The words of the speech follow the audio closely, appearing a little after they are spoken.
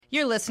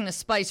You're listening to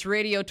Spice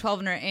Radio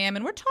 1200 AM,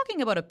 and we're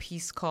talking about a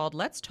piece called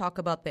Let's Talk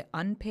About the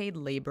Unpaid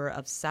Labor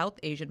of South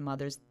Asian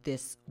Mothers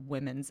This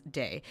Women's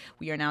Day.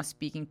 We are now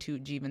speaking to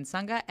Jeevan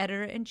Sangha,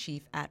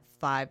 Editor-in-Chief at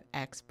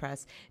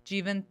 5XFest.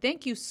 Jeevan,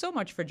 thank you so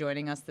much for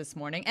joining us this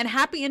morning, and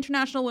happy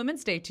International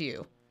Women's Day to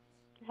you.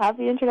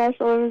 Happy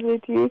International Women's Day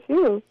to you,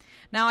 too.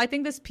 Now, I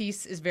think this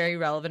piece is very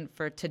relevant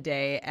for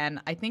today, and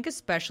I think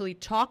especially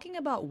talking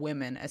about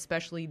women,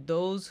 especially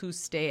those who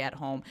stay at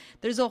home,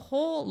 there's a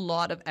whole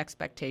lot of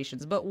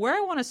expectations. But where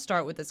I want to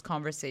start with this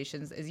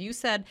conversation is you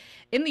said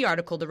in the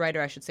article, the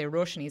writer, I should say,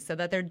 Roshni, said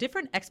that there are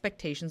different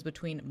expectations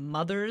between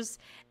mothers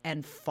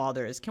and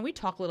fathers. Can we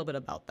talk a little bit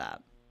about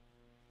that?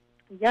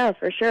 Yeah,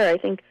 for sure. I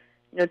think,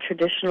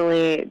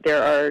 traditionally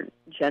there are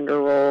gender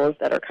roles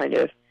that are kind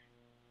of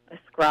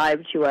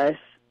ascribed to us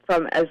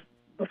from as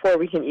before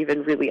we can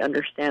even really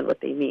understand what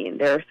they mean.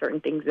 There are certain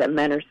things that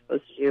men are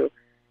supposed to do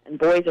and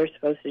boys are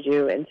supposed to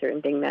do, and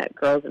certain things that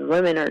girls and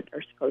women are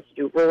supposed to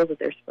do, roles that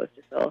they're supposed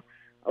to fill.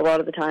 A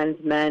lot of the times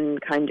men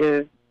kind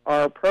of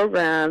are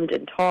programmed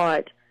and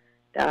taught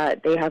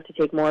that they have to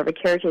take more of a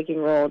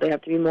caretaking role, they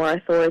have to be more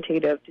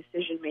authoritative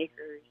decision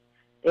makers,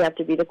 they have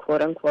to be the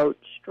quote-unquote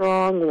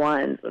strong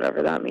ones,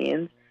 whatever that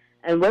means.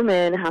 And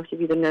women have to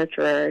be the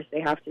nurturers, they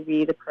have to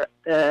be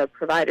the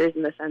providers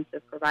in the sense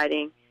of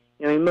providing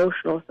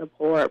emotional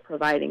support,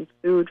 providing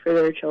food for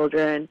their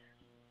children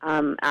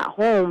at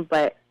home,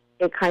 but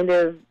it kind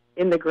of,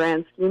 in the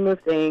grand scheme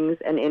of things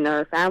and in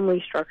our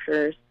family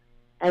structures,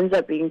 ends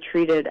up being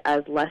treated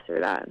as lesser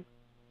than.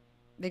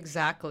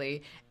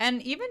 Exactly.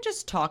 And even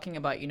just talking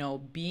about,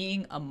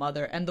 being a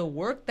mother and the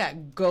work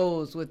that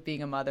goes with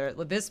being a mother,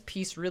 this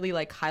piece really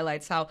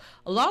highlights how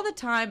a lot of the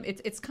time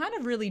it's kind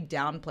of really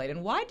downplayed.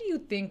 And why do you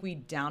think we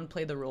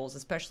downplay the roles,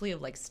 especially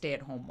of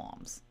stay-at-home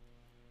moms?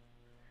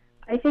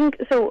 I think,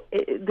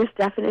 this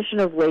definition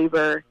of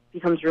labor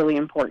becomes really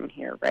important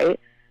here, right?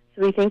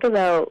 So we think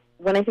about,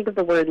 when I think of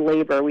the word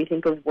labor, we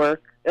think of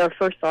work, our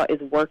first thought is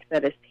work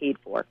that is paid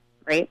for,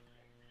 right?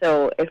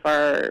 So if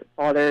our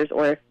fathers,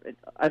 or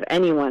if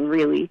anyone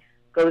really,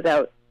 goes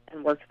out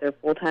and works their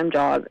full-time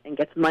job and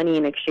gets money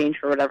in exchange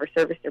for whatever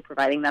service they're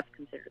providing, that's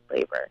considered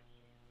labor.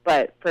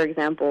 But, for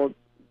example,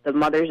 the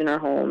mothers in our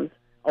homes,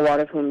 a lot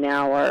of whom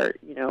now are,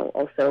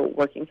 also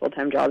working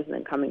full-time jobs and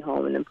then coming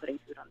home and then putting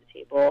food on the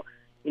table,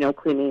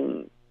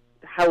 cleaning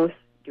the house,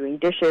 doing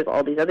dishes,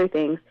 all these other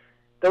things,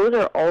 those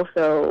are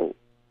also,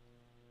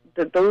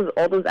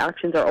 all those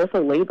actions are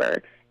also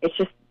labor. It's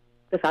just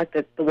the fact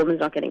that the woman's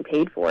not getting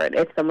paid for it.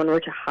 If someone were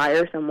to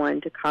hire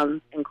someone to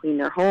come and clean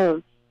their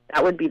home,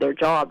 that would be their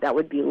job. That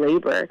would be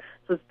labor.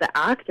 So the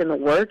act and the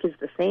work is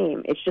the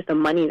same. It's just the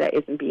money that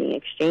isn't being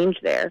exchanged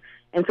there.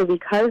 And so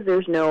because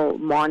there's no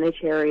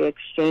monetary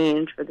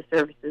exchange for the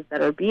services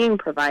that are being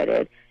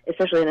provided,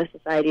 especially in a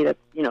society that's,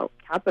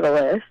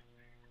 capitalist,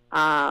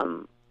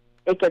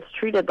 it gets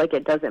treated like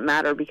it doesn't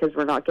matter because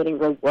we're not getting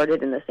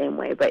rewarded in the same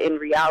way. But in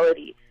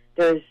reality,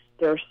 there's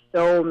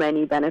so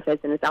many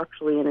benefits, and it's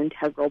actually an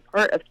integral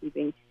part of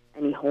keeping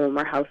any home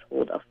or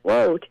household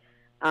afloat.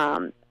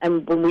 And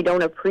when we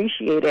don't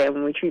appreciate it,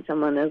 when we treat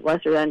someone as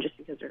lesser than just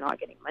because they're not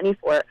getting money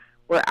for it,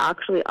 we're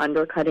actually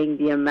undercutting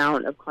the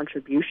amount of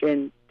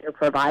contribution they're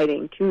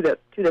providing to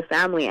the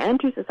family and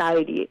to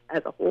society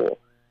as a whole.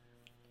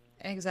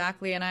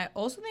 Exactly. And I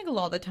also think a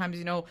lot of the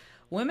times,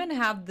 women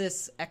have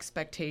this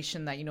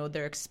expectation that,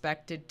 they're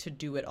expected to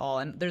do it all.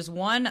 And there's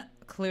one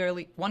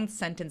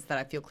sentence that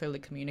I feel clearly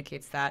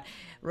communicates that.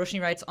 Roshni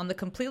writes, on the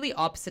completely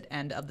opposite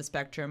end of the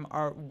spectrum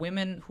are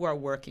women who are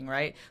working,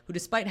 right? Who,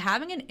 despite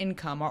having an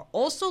income, are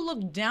also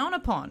looked down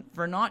upon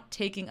for not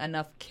taking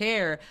enough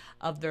care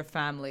of their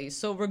families.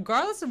 So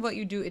regardless of what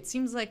you do, it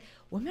seems like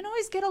women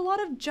always get a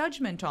lot of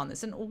judgment on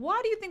this. And why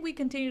do you think we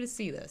continue to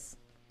see this?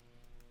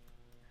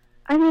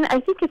 I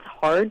think it's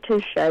hard to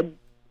shed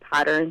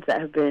patterns that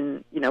have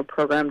been,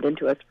 programmed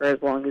into us for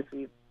as long as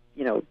we've,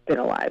 been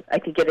alive. I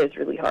think it is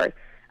really hard.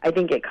 I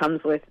think it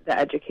comes with the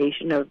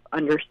education of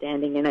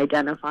understanding and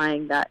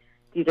identifying that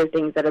these are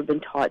things that have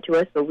been taught to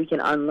us, but we can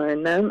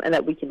unlearn them and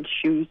that we can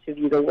choose to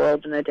view the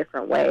world in a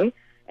different way.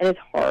 And it's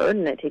hard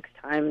and it takes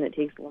time and it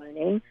takes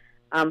learning.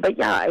 But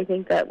yeah, I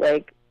think that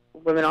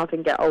women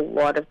often get a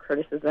lot of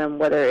criticism,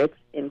 whether it's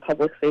in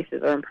public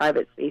spaces or in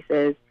private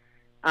spaces.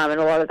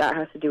 And a lot of that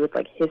has to do with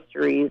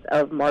histories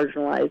of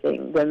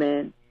marginalizing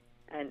women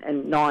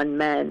and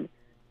non-men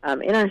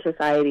in our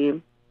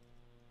society.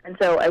 And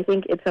so I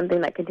think it's something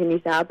that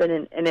continues to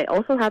happen, and it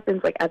also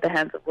happens at the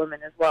hands of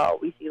women as well.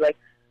 We see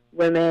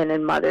women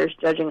and mothers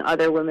judging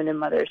other women and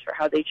mothers for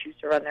how they choose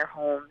to run their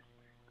homes,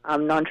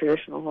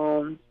 non-traditional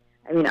homes.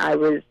 I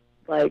was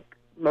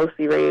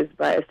mostly raised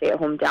by a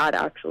stay-at-home dad,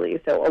 actually,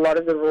 so a lot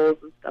of the roles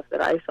and stuff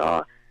that I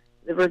saw,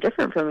 they were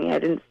different from me. I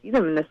didn't see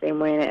them in the same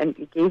way, and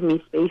it gave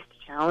me space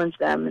to challenge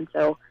them. And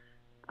so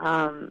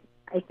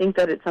I think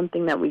that it's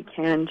something that we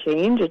can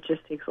change. It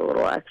just takes a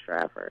little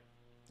extra effort.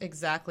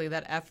 Exactly.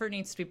 That effort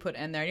needs to be put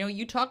in there.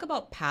 You talk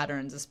about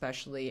patterns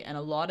especially, and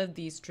a lot of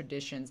these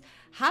traditions.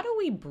 How do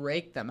we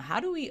break them? How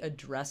do we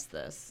address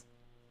this?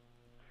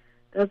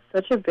 That's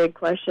such a big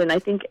question. I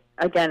think,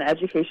 again,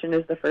 education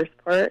is the first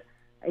part.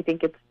 I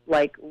think it's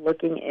like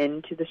looking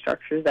into the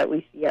structures that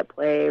we see at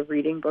play,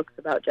 reading books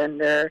about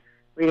gender,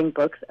 reading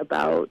books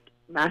about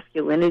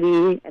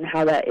masculinity and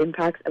how that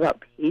impacts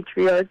about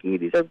patriarchy.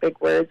 These are big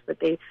words, but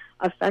they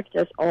affect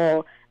us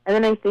all. And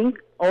then I think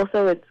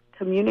also it's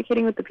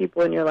communicating with the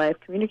people in your life,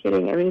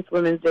 it's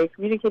Women's Day,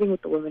 communicating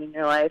with the women in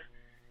your life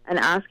and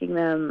asking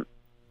them,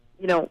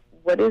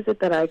 what is it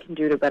that I can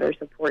do to better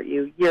support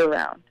you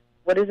year-round?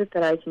 What is it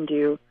that I can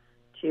do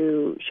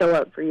to show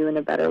up for you in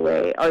a better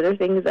way? Are there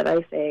things that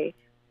I say,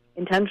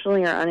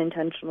 intentionally or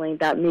unintentionally,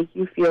 that make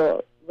you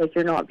feel like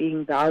you're not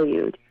being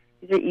valued?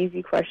 These are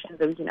easy questions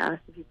that we can ask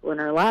the people in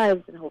our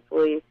lives and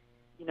hopefully,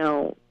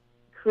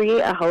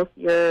 create a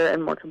healthier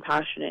and more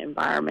compassionate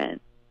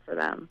environment for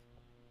them.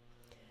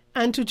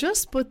 And to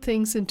just put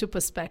things into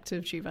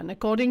perspective, Jeevan,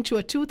 according to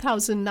a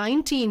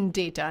 2019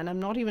 data, and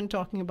I'm not even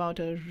talking about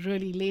a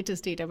really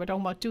latest data, we're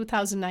talking about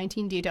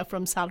 2019 data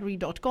from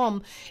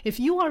salary.com. If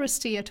you are a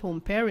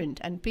stay-at-home parent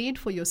and paid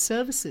for your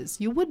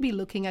services, you would be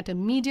looking at a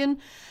median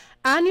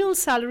annual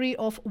salary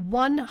of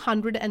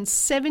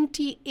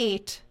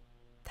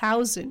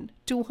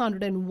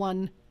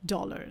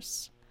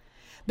 $178,201.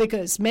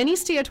 Because many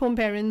stay-at-home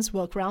parents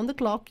work round the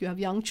clock. You have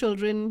young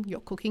children,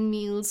 you're cooking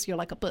meals, you're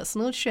like a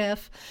personal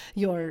chef,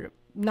 your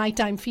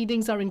nighttime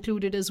feedings are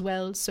included as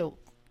well. So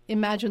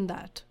imagine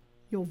that.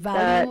 Your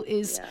value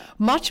is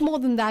much more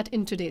than that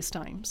in today's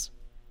times.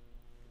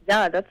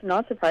 Yeah, that's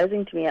not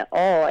surprising to me at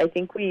all. I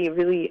think we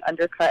really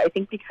undercut,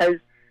 because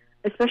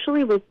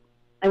especially with,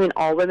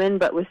 all women,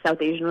 but with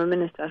South Asian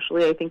women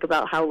especially, I think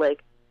about how,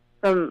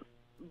 from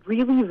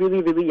really,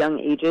 really, really young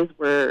ages,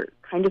 we're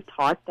kind of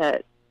taught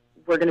that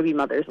we're going to be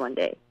mothers one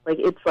day.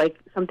 It's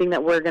something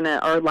that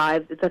our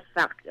lives, it's a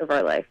fact of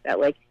our life that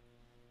a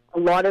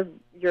lot of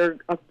your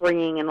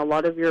upbringing and a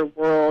lot of your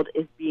world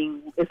is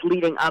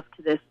leading up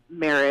to this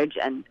marriage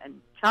and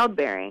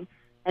childbearing.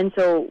 And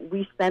so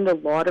we spend a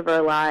lot of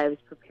our lives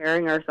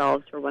preparing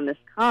ourselves for when this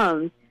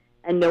comes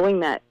and knowing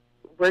that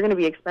we're going to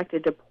be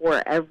expected to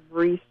pour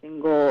every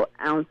single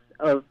ounce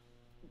of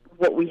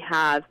what we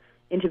have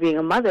into being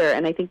a mother.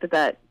 And I think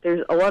that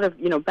there's a lot of,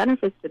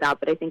 benefits to that,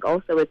 but I think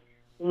also it's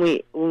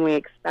when we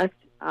expect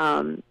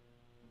only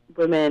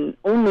women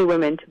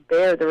to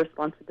bear the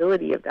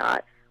responsibility of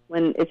that,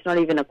 when it's not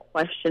even a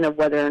question of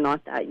whether or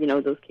not that,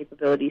 those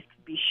capabilities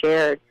could be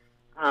shared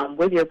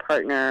with your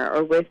partner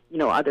or with,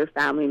 other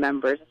family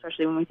members,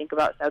 especially when we think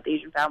about South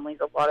Asian families.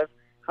 A lot of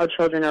how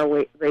children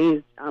are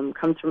raised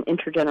comes from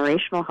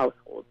intergenerational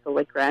households.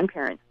 So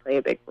grandparents play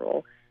a big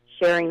role,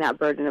 sharing that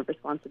burden of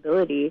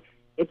responsibility.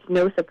 It's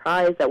no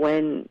surprise that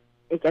when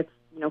it gets,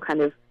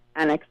 kind of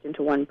annexed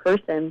into one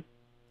person,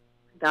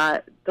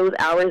 that those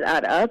hours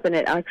add up and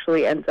it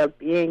actually ends up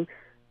being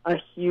a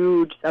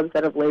huge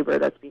subset of labor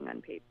that's being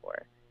unpaid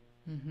for.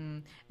 Mm-hmm.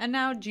 And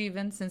now,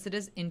 Jeevan, since it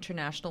is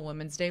International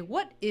Women's Day,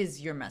 what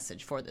is your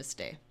message for this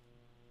day?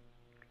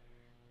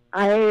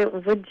 I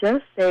would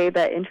just say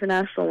that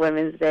International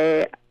Women's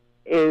Day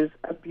is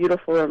a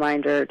beautiful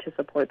reminder to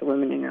support the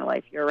women in your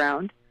life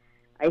year-round.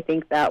 I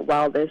think that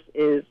while this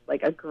is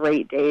a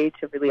great day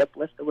to really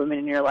uplift the women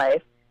in your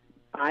life,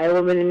 buy a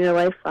woman in your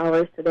life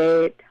flowers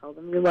today, tell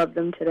them you love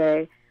them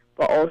today,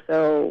 but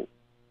also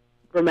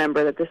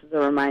remember that this is a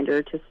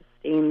reminder to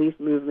sustain these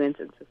movements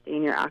and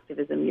sustain your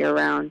activism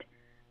year-round.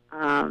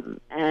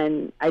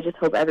 And I just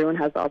hope everyone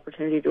has the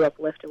opportunity to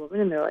uplift a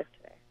woman in their life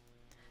today.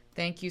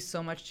 Thank you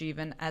so much,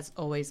 Jeevan. As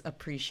always,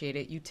 appreciate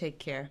it. You take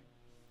care.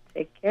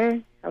 Take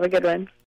care. Have a good one.